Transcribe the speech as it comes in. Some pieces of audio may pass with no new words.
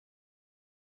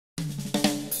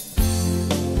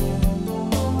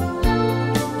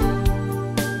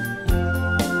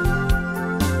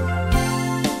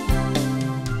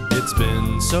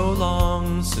So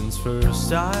long since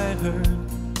first I heard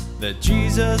that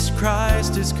Jesus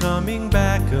Christ is coming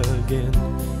back again.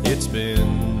 It's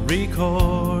been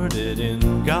recorded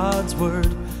in God's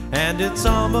Word, and it's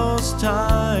almost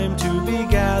time to be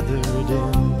gathered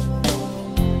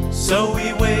in. So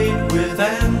we wait with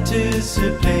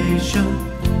anticipation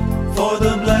for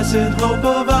the blessed hope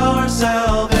of our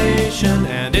salvation,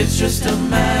 and it's just a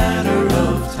matter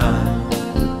of time.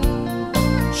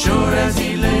 Sure as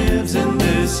He lives in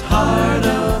this heart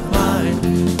of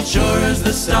mine, sure as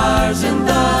the stars in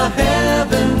the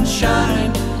heavens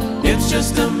shine, it's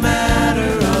just a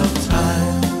matter of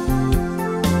time.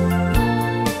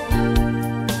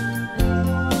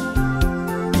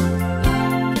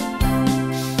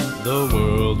 The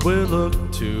world will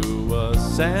look to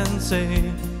us and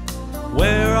say,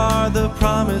 where are the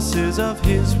promises of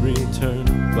His return?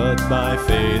 But by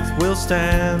faith we'll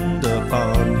stand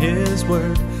upon His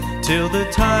word, till the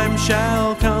time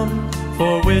shall come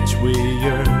for which we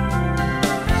yearn.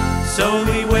 So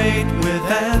we wait with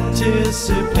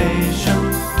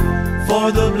anticipation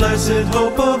for the blessed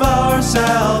hope of our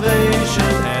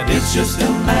salvation, and it's just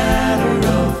a matter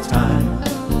of time.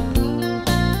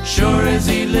 Sure as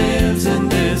He lives in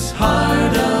this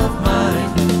heart of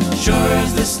mine, sure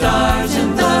as the stars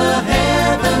in the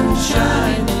heavens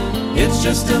shine, it's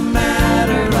just a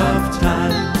matter of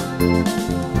time.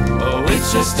 Oh,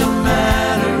 it's just a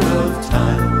matter of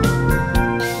time.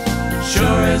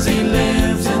 Sure as He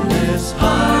lives in this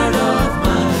heart of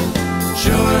mine,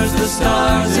 sure as the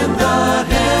stars in the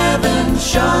heavens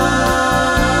shine,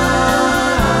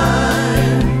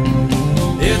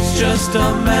 it's just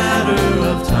a matter